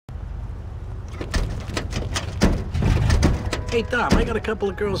Hey, Dom, I got a couple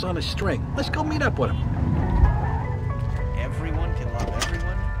of girls on a string. Let's go meet up with them. Everyone can love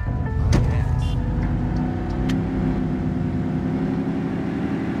everyone? Yes.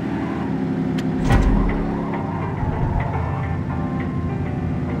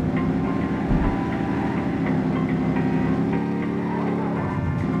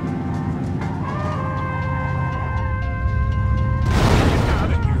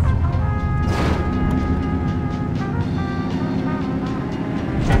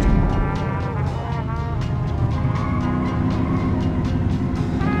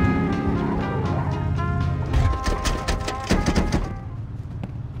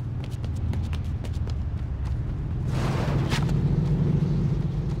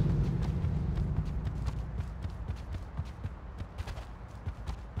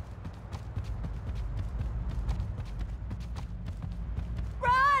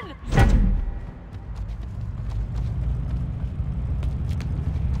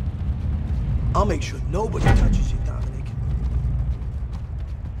 I'll make sure nobody touches you, Dominic.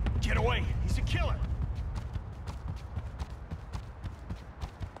 Get away! He's a killer!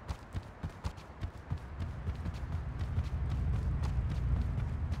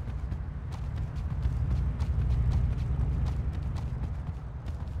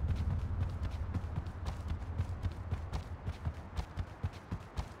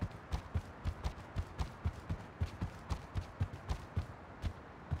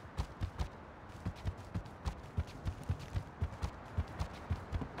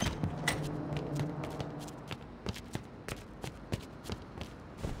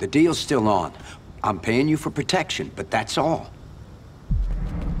 The deal's still on. I'm paying you for protection, but that's all.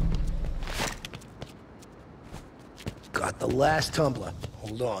 Got the last tumbler.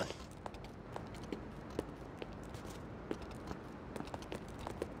 Hold on.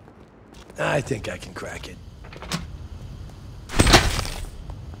 I think I can crack it.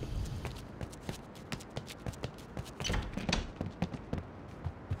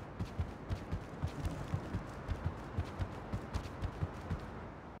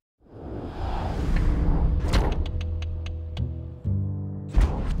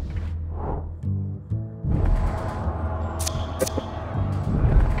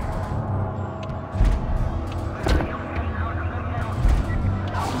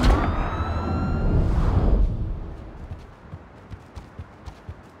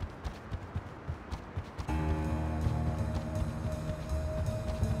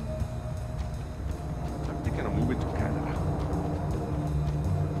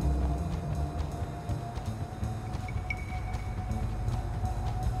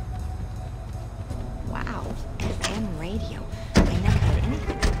 Wow, FM radio. I never heard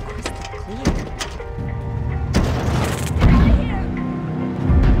anything so crystal clear.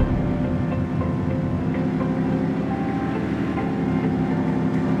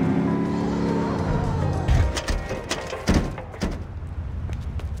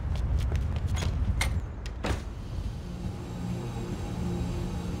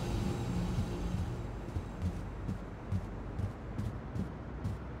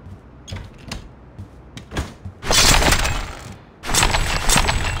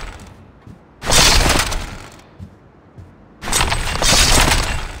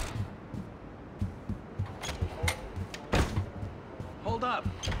 Hold up.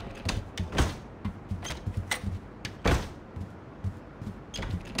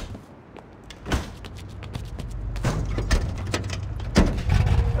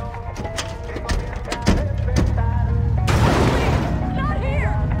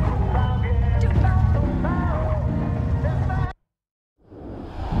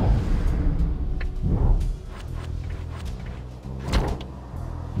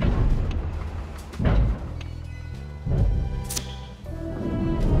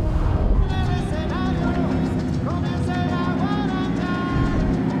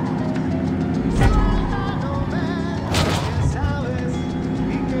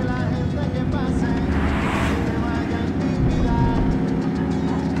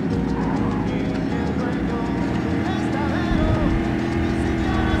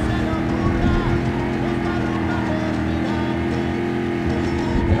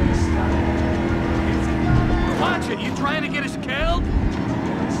 You trying to get us killed?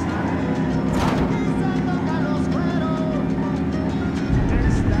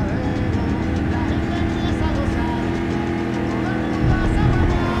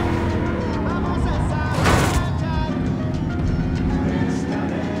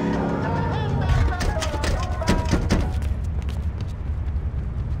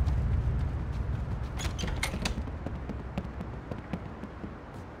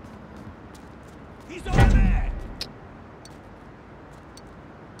 He's over there!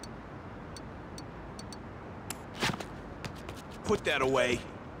 put that away.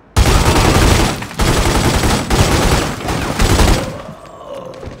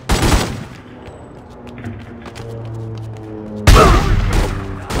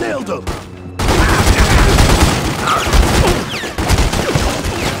 Nailed him!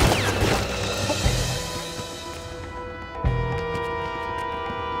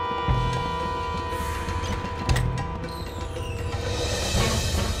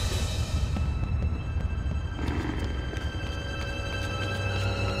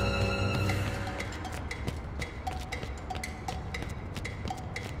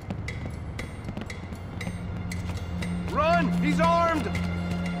 Run! He's armed!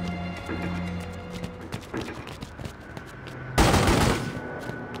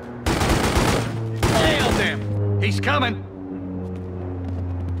 Nailed him! He's coming!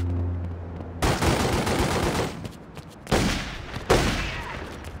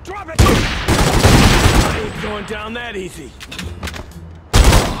 Drop it! I ain't going down that easy.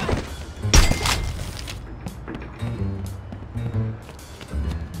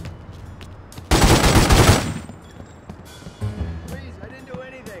 Please, I didn't do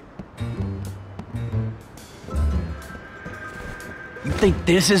anything. You think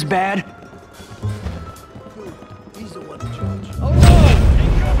this is bad? Dude, he's the one in charge.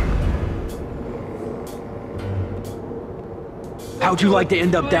 How'd you like to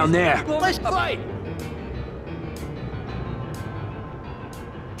end up down there? Let's fight!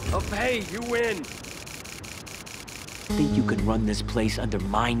 I'll pay, you win. Think you can run this place under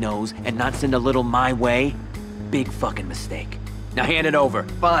my nose and not send a little my way? Big fucking mistake. Now hand it over.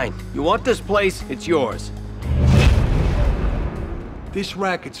 Fine. You want this place, it's yours. This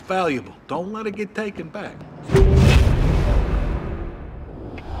racket's valuable. Don't let it get taken back.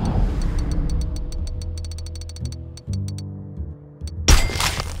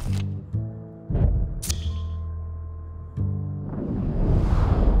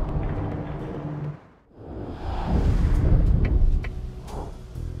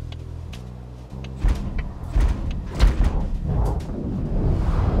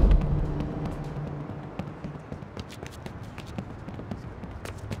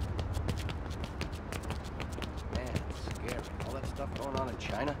 Man, it's scary. All that stuff going on in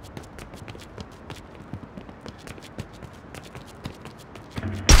China.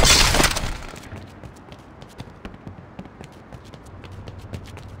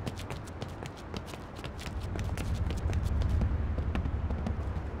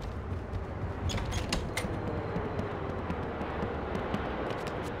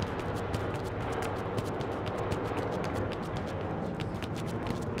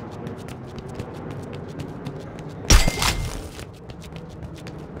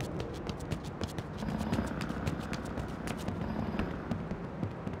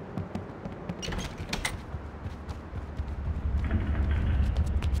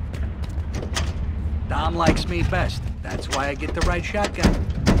 Dom likes me best. That's why I get the right shotgun.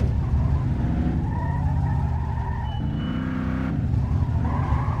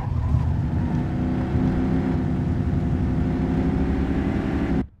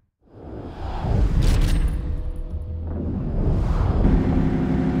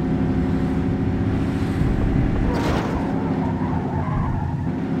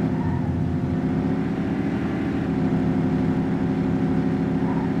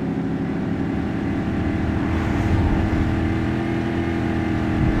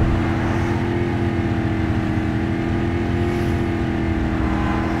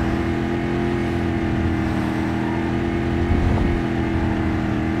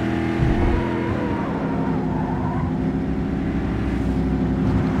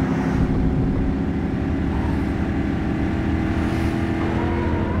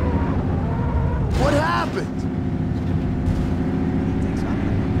 What happened?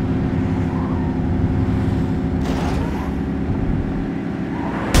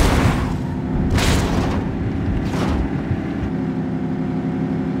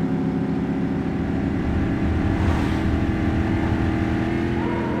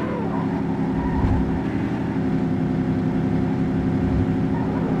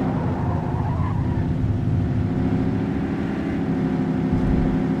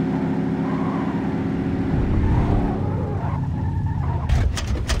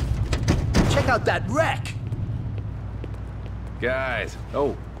 Check out that wreck! Guys.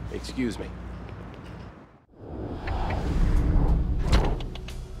 Oh, excuse me.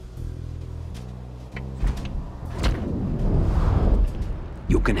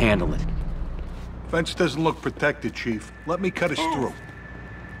 You can handle it. Fence doesn't look protected, Chief. Let me cut us through.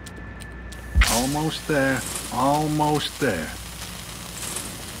 Almost there. Almost there.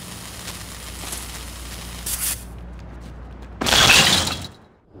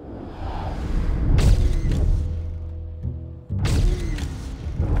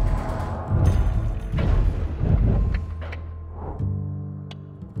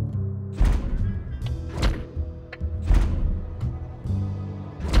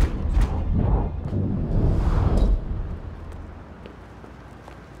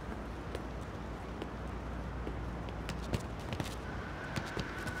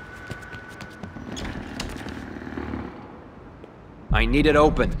 I need it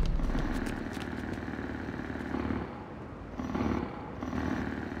open.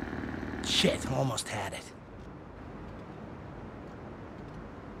 Shit, almost had it.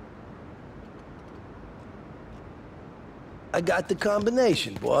 I got the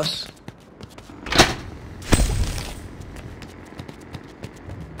combination, boss.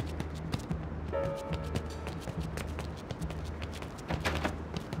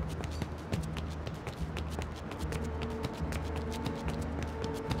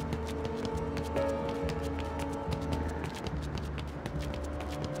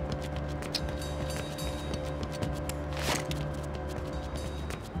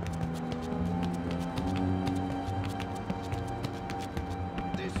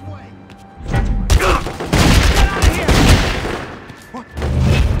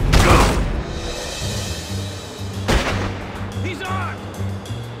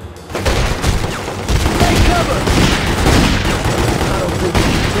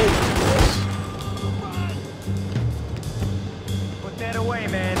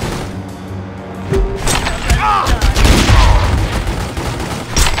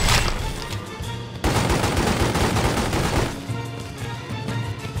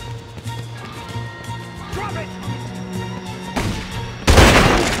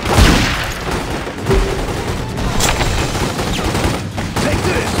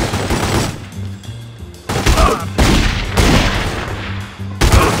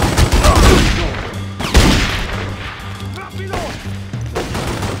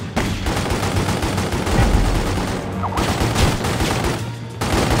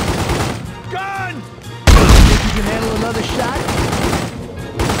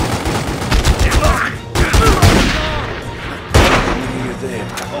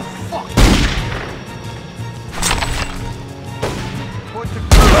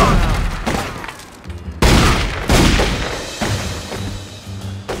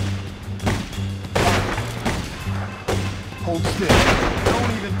 Hold still.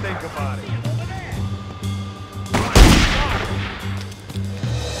 Don't even think about it.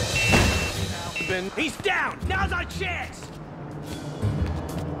 He's down! Now's our chance!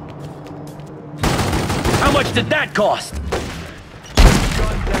 How much did that cost?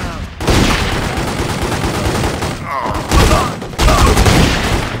 Gun down.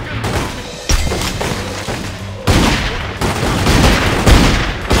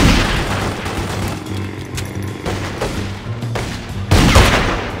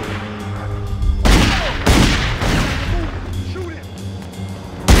 Shoot him.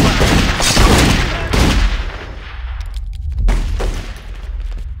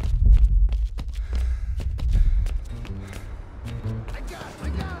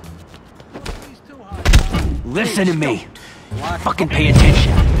 Listen to me. Fucking pay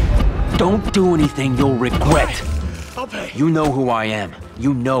attention. Don't do anything you'll regret. I'll pay. You know who I am.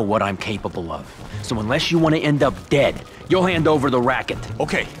 You know what I'm capable of. So unless you want to end up dead, you'll hand over the racket.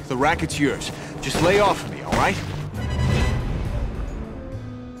 Okay, the racket's yours. Just lay off of me, all right?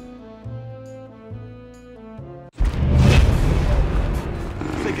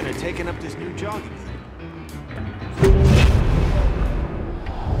 Thinking of taking up this new jogging thing.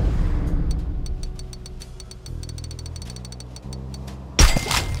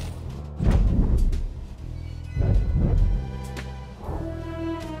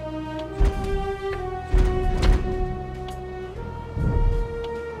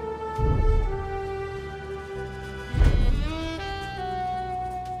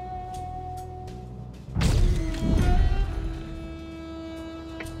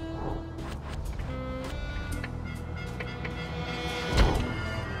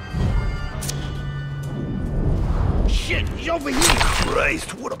 He's over here!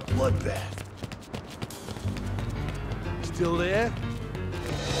 Christ, what a bloodbath. Still there?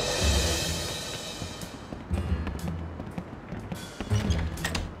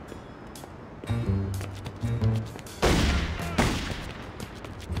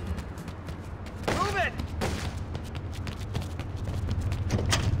 Move it!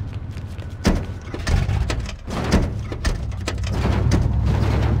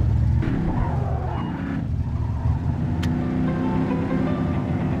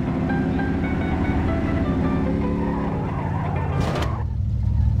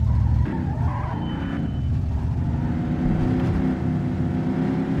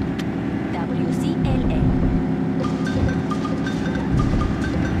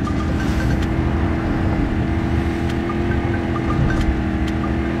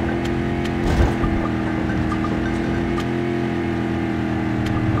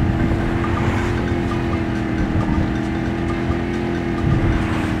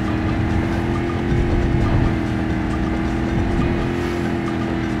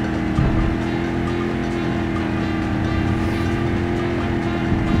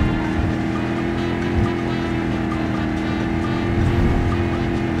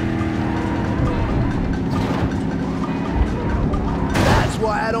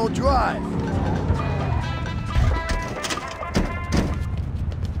 alive.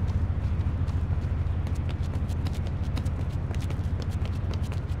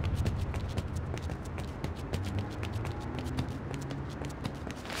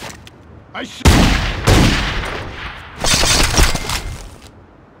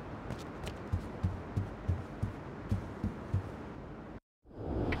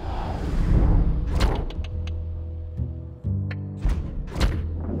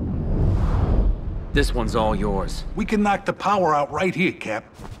 This one's all yours. We can knock the power out right here, Cap.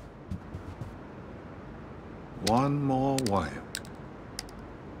 One more wire.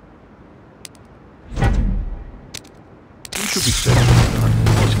 We should be safe.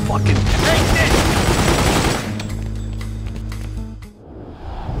 Those fucking... Take this!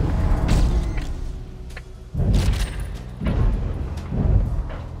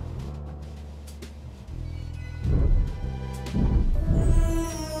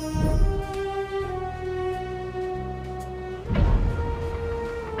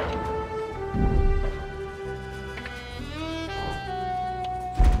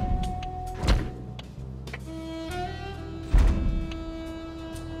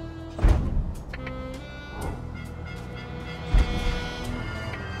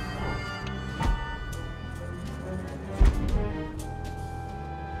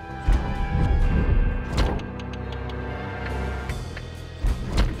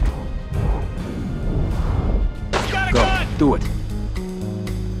 Do it.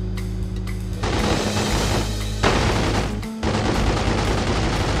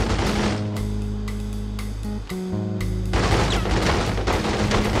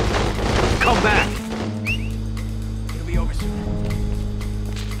 Come back. It'll be over soon.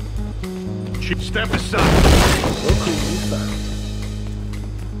 Step aside. Look who you found.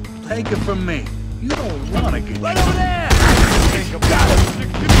 Take it from me. You don't want to get... Right over there!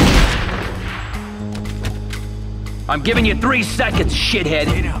 I'm giving you 3 seconds, shithead.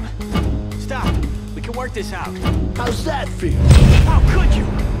 Get up. Stop. We can work this out. How's that feel? How could you?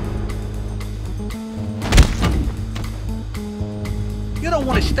 You don't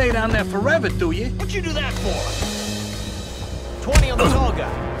want to stay down there forever, do you? What'd you do that for? 20 on the tall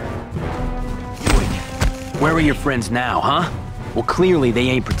guy. Where are your friends now, huh? Well, clearly they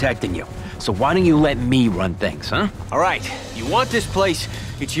ain't protecting you. So why don't you let me run things, huh? All right. You want this place,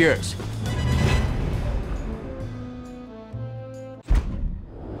 it's yours.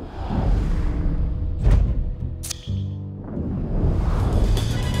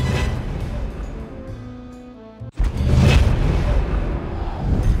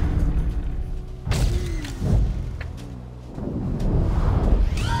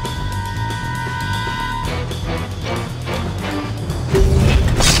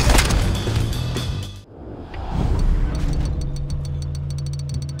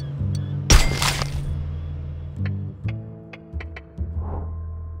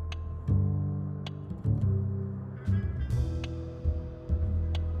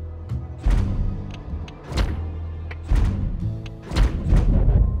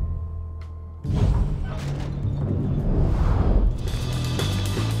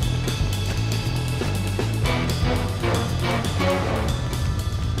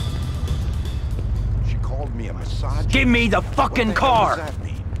 Give me the fucking car! What does that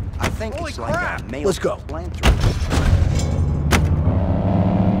mean? I think Holy it's like crap. a male Let's go. lantern.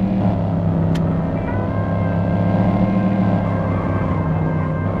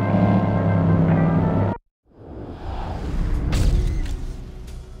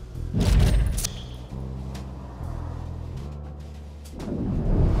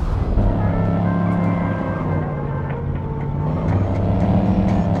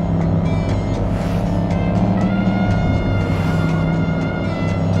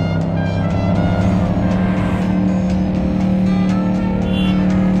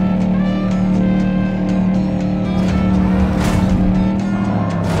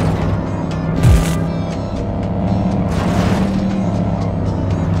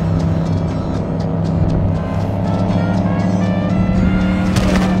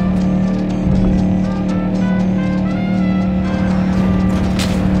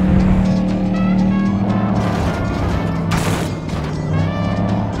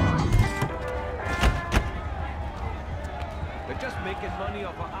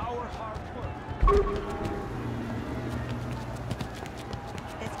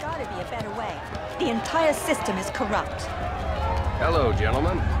 There's gotta be a better way. The entire system is corrupt. Hello,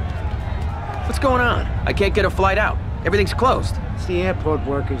 gentlemen. What's going on? I can't get a flight out. Everything's closed. It's the airport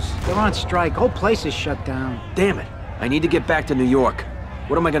workers. They're on strike. Whole place is shut down. Damn it. I need to get back to New York.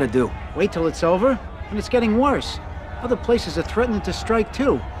 What am I gonna do? Wait till it's over, and it's getting worse. Other places are threatening to strike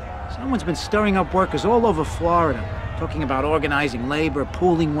too. Someone's been stirring up workers all over Florida, talking about organizing labor,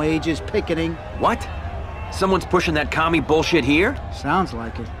 pooling wages, picketing. What? Someone's pushing that commie bullshit here? Sounds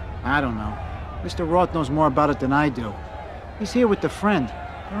like it. I don't know. Mr. Roth knows more about it than I do. He's here with the friend.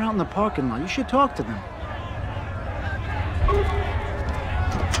 They're out in the parking lot. You should talk to them.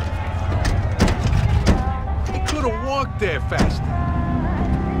 He could have walked there faster.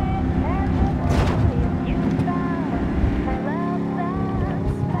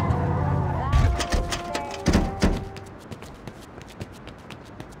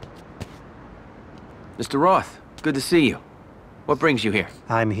 Mr. Roth, good to see you. What brings you here?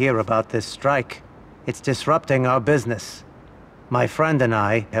 I'm here about this strike. It's disrupting our business. My friend and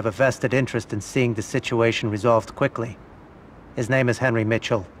I have a vested interest in seeing the situation resolved quickly. His name is Henry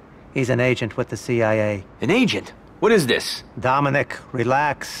Mitchell. He's an agent with the CIA. An agent? What is this? Dominic,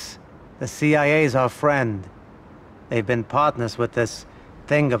 relax. The CIA's our friend. They've been partners with this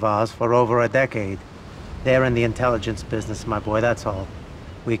thing of ours for over a decade. They're in the intelligence business, my boy, that's all.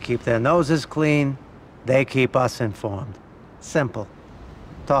 We keep their noses clean. They keep us informed. Simple.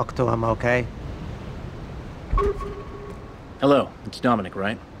 Talk to him, okay? Hello, it's Dominic,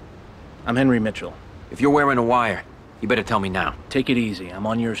 right? I'm Henry Mitchell. If you're wearing a wire, you better tell me now. Take it easy. I'm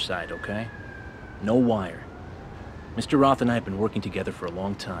on your side, okay? No wire. Mr. Roth and I have been working together for a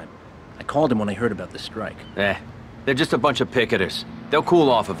long time. I called him when I heard about the strike. They're just a bunch of picketers. They'll cool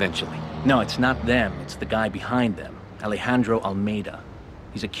off eventually. No, it's not them. It's the guy behind them. Alejandro Almeida.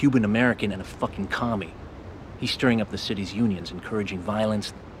 He's a Cuban-American and a fucking commie. He's stirring up the city's unions, encouraging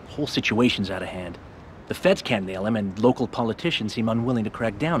violence. The whole situation's out of hand. The feds can't nail him, and local politicians seem unwilling to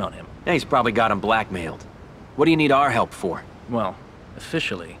crack down on him. He's probably got him blackmailed. What do you need our help for? Well,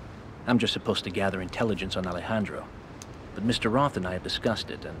 officially, I'm just supposed to gather intelligence on Alejandro. But Mr. Roth and I have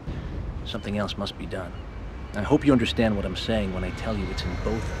discussed it, and something else must be done. I hope you understand what I'm saying when I tell you it's in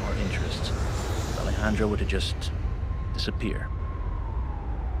both our interests. If Alejandro were to just disappear.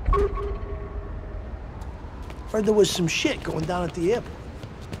 Heard there was some shit going down at the airport.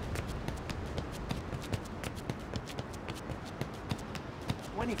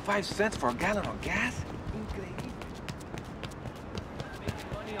 $0.25 for a gallon of gas? Increíble.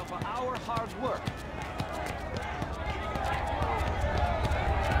 Making money off of our hard work.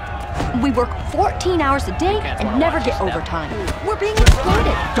 We work 14 hours a day and never get overtime. We're being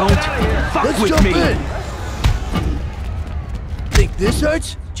exploited. Don't fuck with me! Think this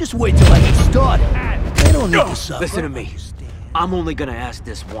hurts? Just wait till I get started. They don't need to suffer. Listen to me. I'm only gonna ask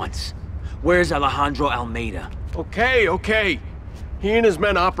this once. Where's Alejandro Almeida? Okay. He and his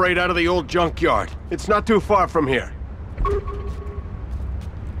men operate out of the old junkyard. It's not too far from here.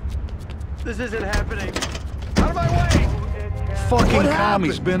 This isn't happening. Out of my way! Fucking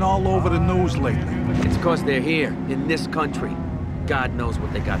commies been all over the news lately. It's 'cause they're here, in this country. God knows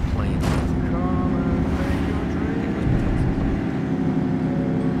what they got planned.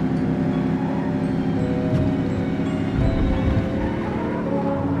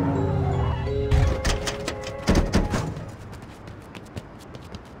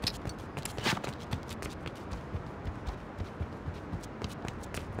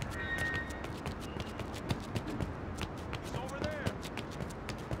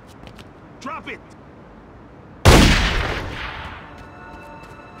 Drop it!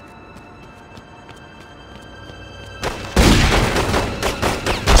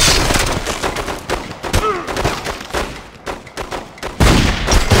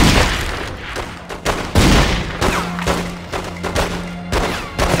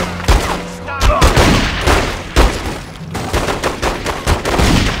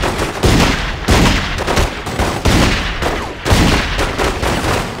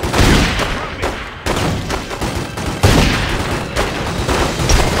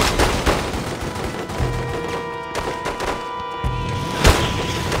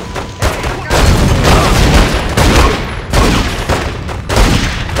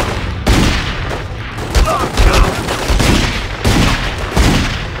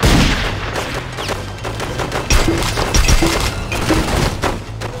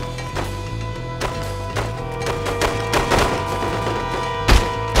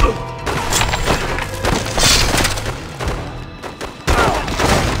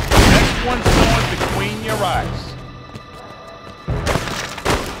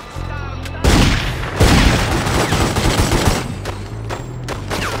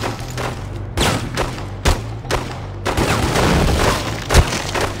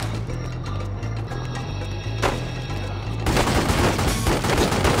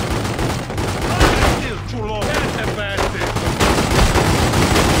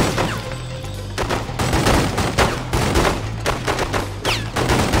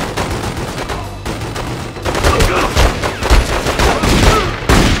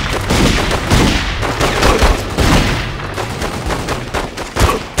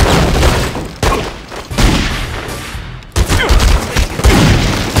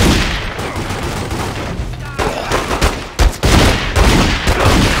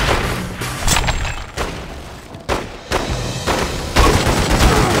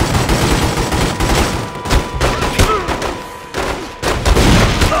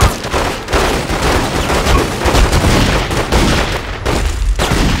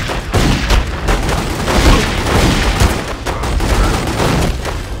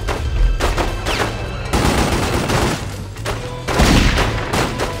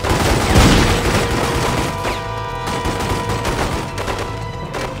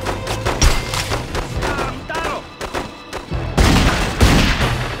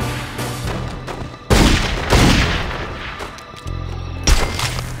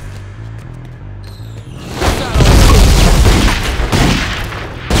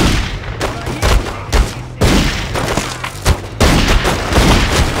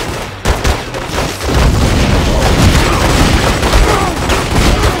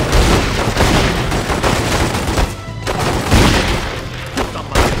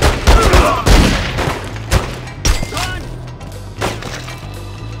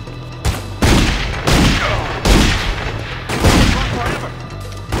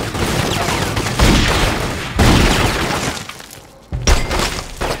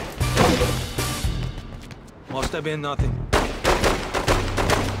 Must have been nothing.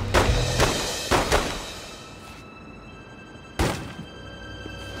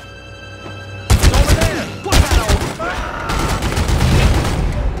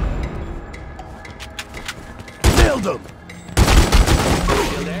 Nailed him!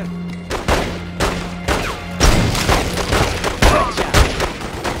 Still there?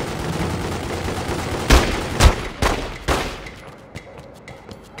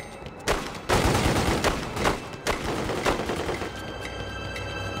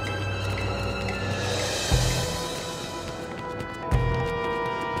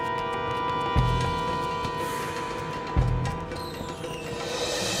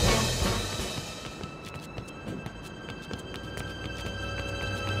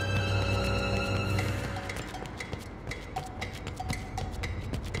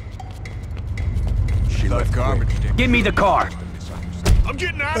 Left garbage. Give me the car. I'm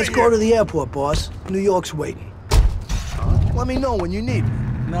getting out Let's of here. go to the airport, boss. New York's waiting. Let me know when you need me.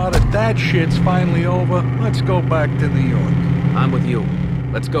 Now that that shit's finally over, let's go back to New York. I'm with you.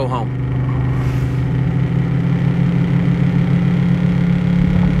 Let's go home.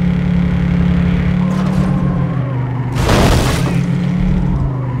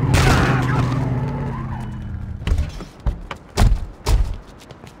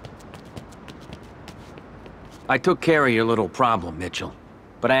 I took care of your little problem, Mitchell.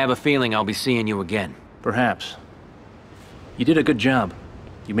 But I have a feeling I'll be seeing you again. Perhaps. You did a good job.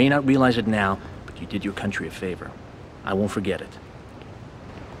 You may not realize it now, but you did your country a favor. I won't forget it.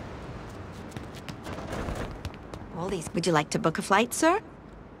 Oldies, would you like to book a flight, sir?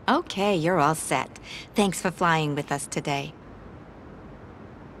 Okay, you're all set. Thanks for flying with us today.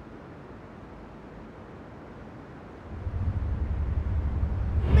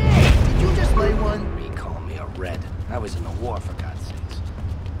 Man, did you just lay one? You call me a red. I was in the war, for God's sakes.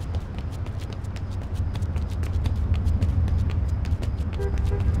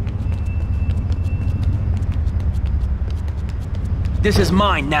 This is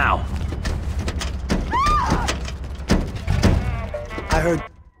mine now. I heard...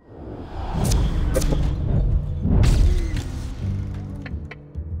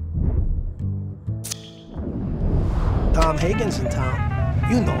 Tom Hagen's in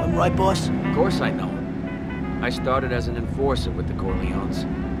town. You know him, right, boss? Of course I know him. I started as an enforcer with the Corleones,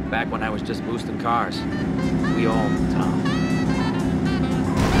 back when I was just boosting cars. We all know Tom.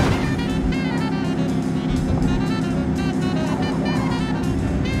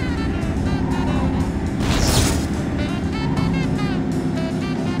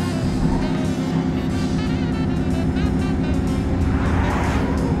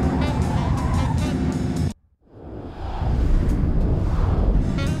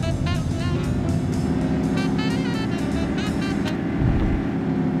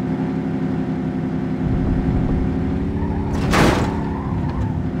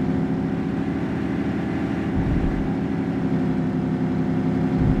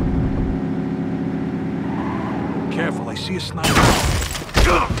 Careful, I see a sniper.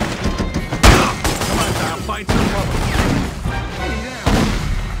 Come on, Tom, find some cover.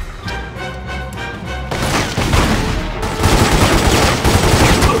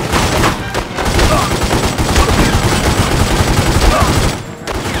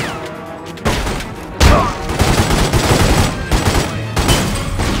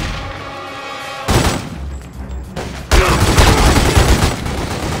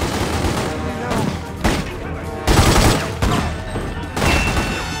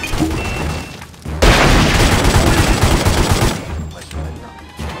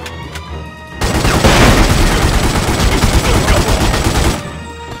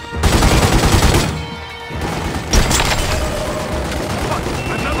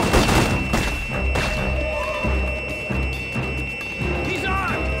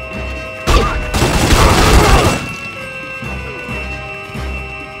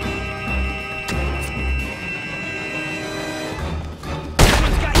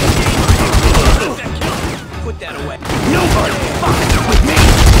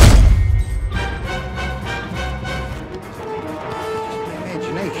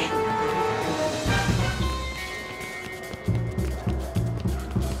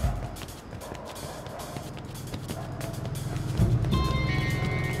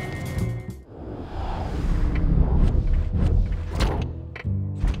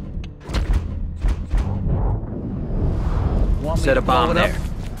 Set a bomb there.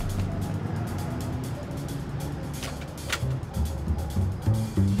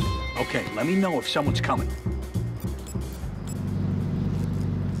 Okay, let me know if someone's coming.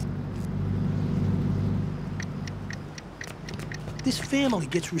 This family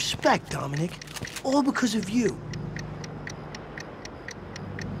gets respect, Dominic. All because of you.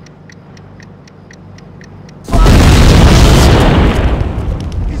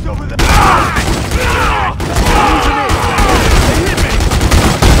 He's over there.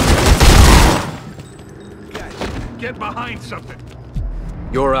 Guys, get behind something.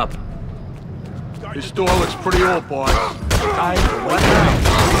 You're up. This door looks pretty old, boss. What now?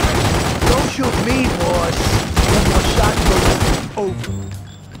 Don't shoot me, boss. One more shot and goes over.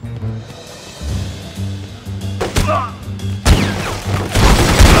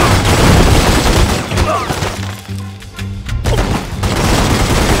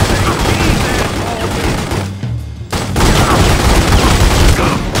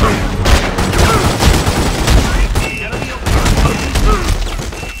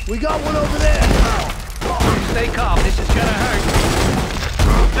 We got one over there. Stay calm. This is gonna hurt.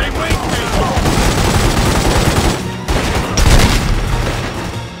 They wait me.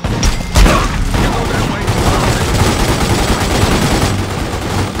 Go that way.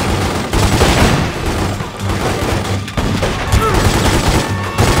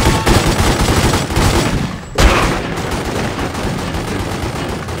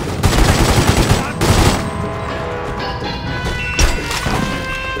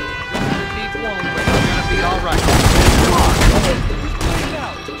 Deep wound, but you're gonna be all right.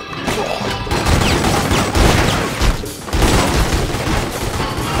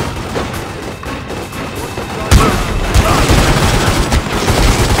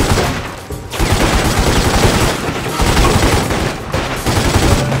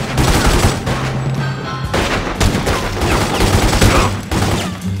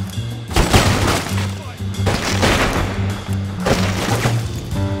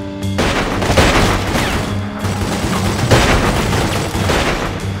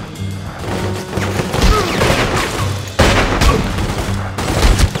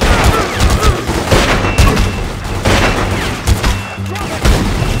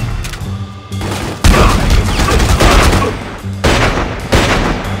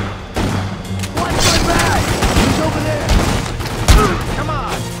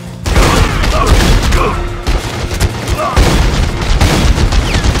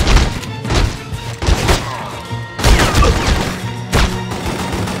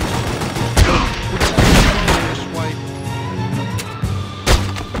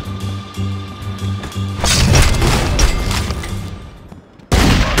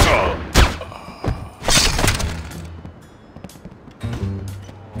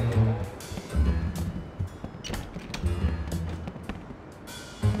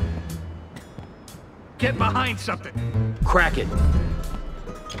 Get behind something. Crack it. On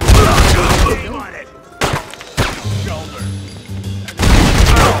it. Shoulder.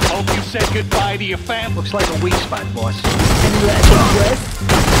 Hope you said goodbye to your fam. Looks like a weak spot, boss. Any last breath?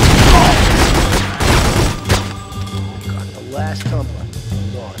 Got the last tumbler.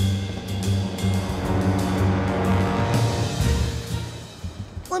 Hold on.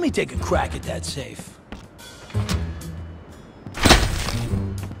 Let me take a crack at that safe.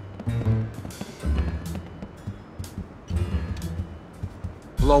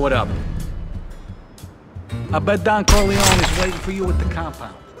 Blow it up. I bet Don Corleone is waiting for you at the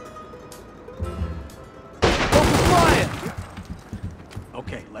compound. Open fire!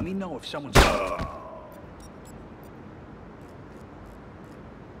 Okay, let me know if someone's...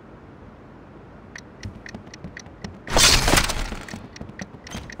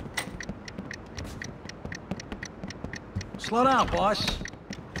 Slow down, boss.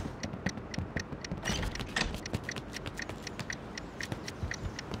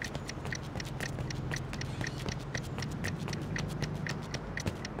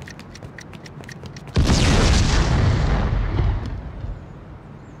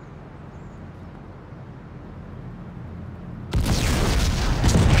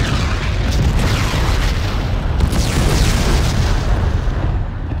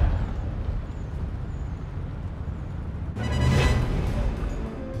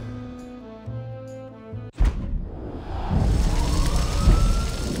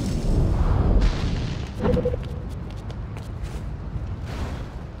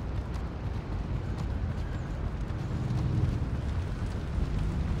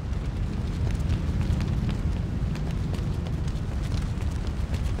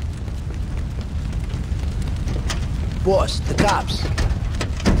 Boss, the cops.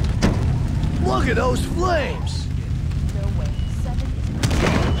 Look at those flames!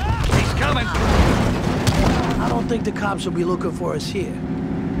 He's coming. I don't think the cops will be looking for us here.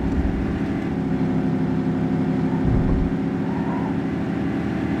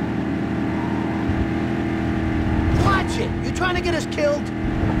 Watch it! You're trying to get a just killed?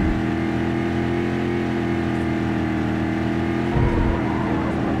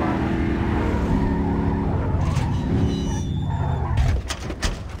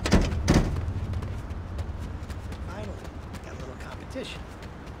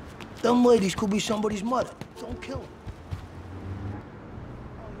 Them ladies could be somebody's mother. Don't kill them.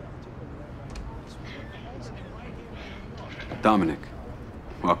 Dominic,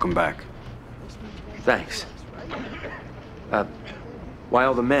 welcome back. Thanks. Why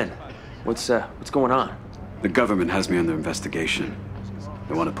all the men? What's going on? The government has me under investigation.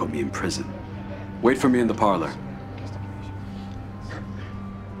 They want to put me in prison. Wait for me in the parlor.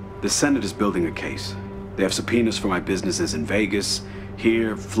 The Senate is building a case. They have subpoenas for my businesses in Vegas,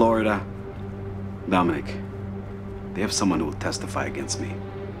 here, Florida. Dominic, they have someone who will testify against me.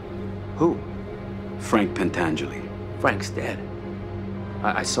 Who? Frank Pentangeli. Frank's dead.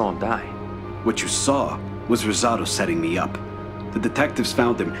 I saw him die. What you saw was Rosato setting me up. The detectives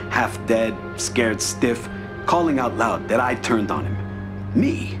found him half dead, scared stiff, calling out loud that I turned on him.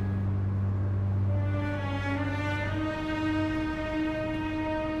 Me?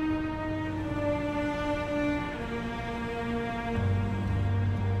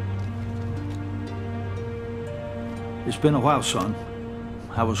 It's been a while, son.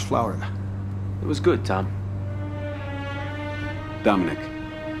 How was Florida? It was good, Tom. Dominic,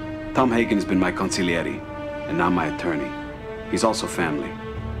 Tom Hagen has been my consigliere, and now my attorney. He's also family.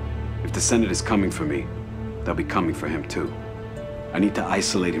 If the Senate is coming for me, they'll be coming for him too. I need to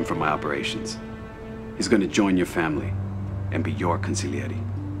isolate him from my operations. He's gonna join your family and be your consigliere.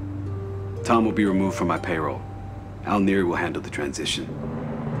 Tom will be removed from my payroll. Al Neri will handle the transition.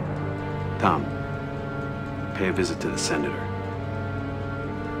 Tom, pay a visit to the senator.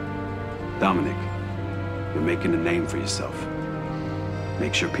 Dominic, you're making a name for yourself.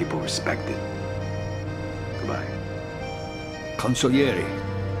 Make sure people respect it. Goodbye. Consigliere.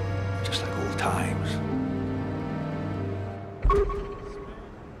 Just like old times.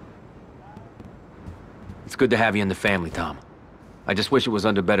 It's good to have you in the family, Tom. I just wish it was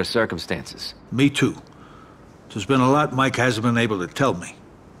under better circumstances. Me too. There's been a lot Mike hasn't been able to tell me.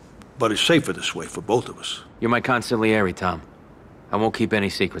 But it's safer this way for both of us. You're my consigliere, Tom. I won't keep any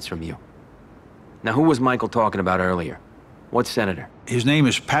secrets from you. Now, who was Michael talking about earlier? What senator? His name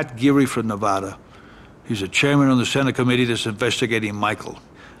is Pat Geary from Nevada. He's the chairman of the Senate committee that's investigating Michael.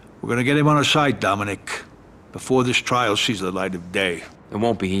 We're gonna get him on our side, Dominic, before this trial sees the light of day. It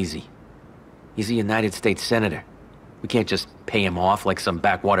won't be easy. He's a United States senator. We can't just pay him off like some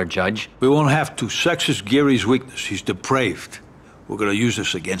backwater judge. We won't have to. Sex is Geary's weakness. He's depraved. We're gonna use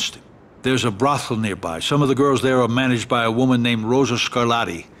this against him. There's a brothel nearby. Some of the girls there are managed by a woman named Rosa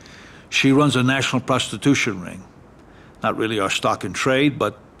Scarlatti. She runs a national prostitution ring. Not really our stock in trade,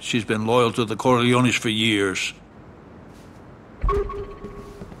 but she's been loyal to the Corleones for years.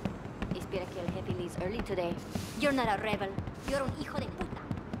 Espera que el jefe leaves early today. You're not a rebel. You're un hijo de puta.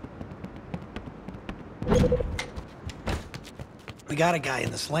 We got a guy in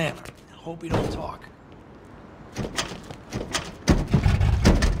the slammer. Hope he don't talk.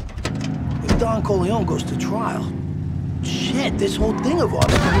 If Don Corleone goes to trial, shit, this whole thing of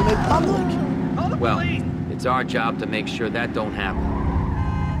ours is gonna be made public. Well, it's our job to make sure that don't happen.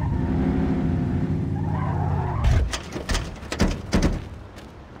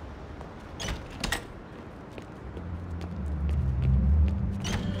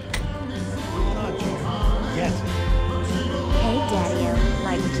 Hey, Daddy-o.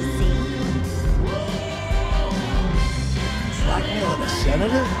 Like what you see? Blackmailing a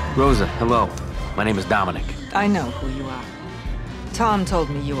senator? Rosa, hello. My name is Dominic. I know who you are. Tom told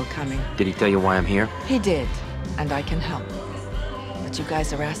me you were coming. Did he tell you why I'm here? He did, and I can help. But you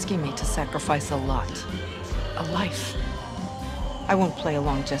guys are asking me to sacrifice a lot. A life. I won't play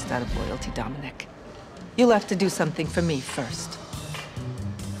along just out of loyalty, Dominic. You'll have to do something for me first.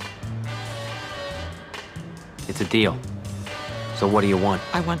 It's a deal. So what do you want?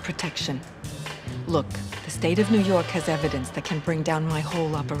 I want protection. Look, the state of New York has evidence that can bring down my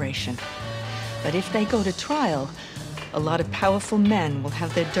whole operation. But if they go to trial, a lot of powerful men will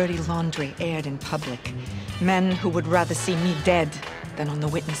have their dirty laundry aired in public. Men who would rather see me dead than on the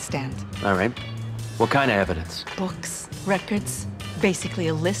witness stand. All right. What kind of evidence? Books, records, basically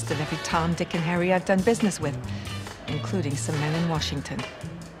a list of every Tom, Dick, and Harry I've done business with, including some men in Washington.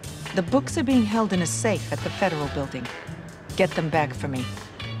 The books are being held in a safe at the Federal Building. Get them back for me.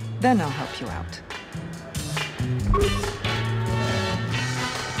 Then I'll help you out.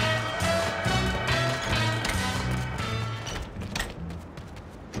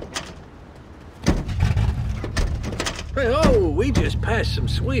 Hey, oh, we just passed some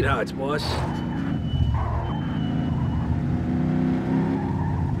sweethearts, boss.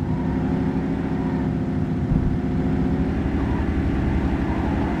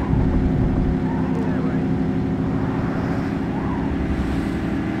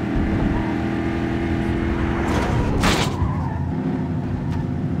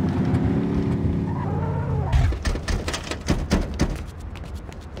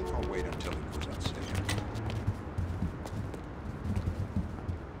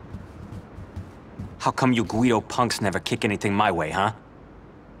 How come you Guido punks never kick anything my way, huh?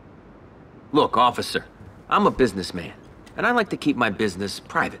 Look, officer, I'm a businessman, and I like to keep my business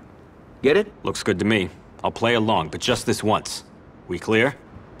private. Get it? Looks good to me. I'll play along, but just this once. We clear?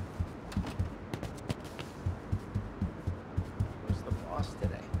 Where's the boss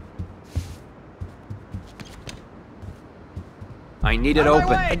today? I need it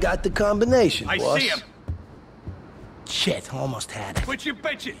open. I got the combination, I boss. see him. Shit, almost had it. Quit your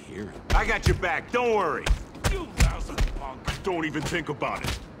bitching. Here. I got your back, don't worry. You lousy punk. Don't even think about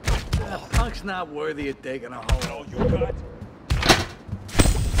it. That punk's not worthy of taking a hole. All you got?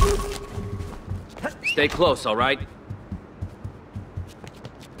 Stay close, all right?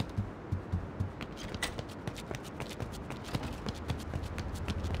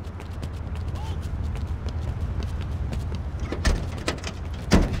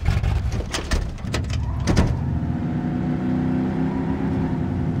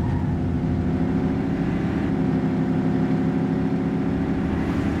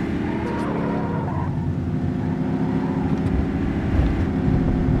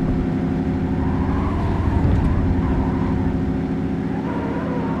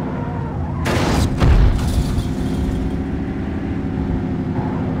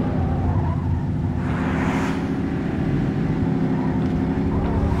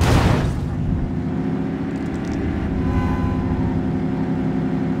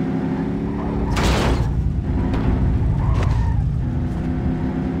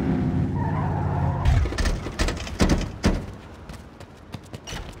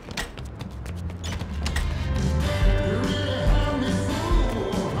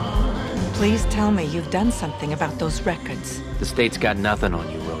 Please tell me you've done something about those records. The state's got nothing on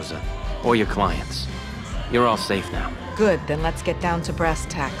you, Rosa. Or your clients. You're all safe now. Good, then let's get down to brass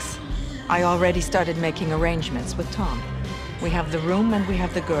tacks. I already started making arrangements with Tom. We have the room and we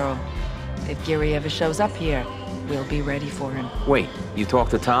have the girl. If Geary ever shows up here, we'll be ready for him. Wait, you talked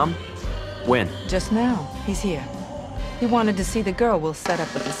to Tom? When? Just now. He's here. He wanted to see the girl we'll set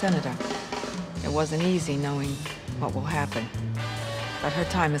up with the senator. It wasn't easy knowing what will happen. But her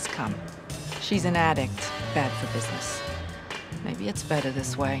time has come. She's an addict, bad for business. Maybe it's better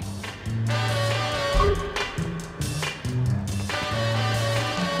this way.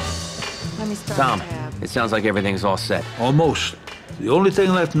 Let me start Tom, the tab. it sounds like everything's all set. Almost. The only thing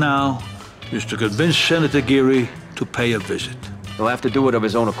left now is to convince Senator Geary to pay a visit. He'll have to do it of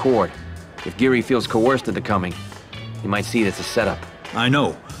his own accord. If Geary feels coerced into coming, he might see it as a setup. I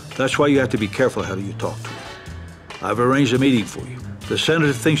know. That's why you have to be careful how you talk to him. I've arranged a meeting for you. The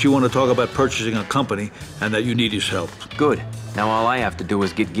senator thinks you want to talk about purchasing a company and that you need his help. Good. Now all I have to do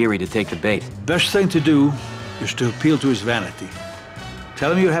is get Geary to take the bait. Best thing to do is to appeal to his vanity.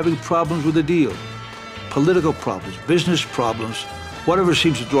 Tell him you're having problems with the deal. Political problems, business problems, whatever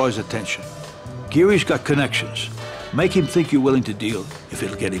seems to draw his attention. Geary's got connections. Make him think you're willing to deal if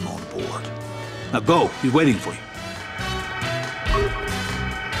it'll get him on board. Now go, he's waiting for you.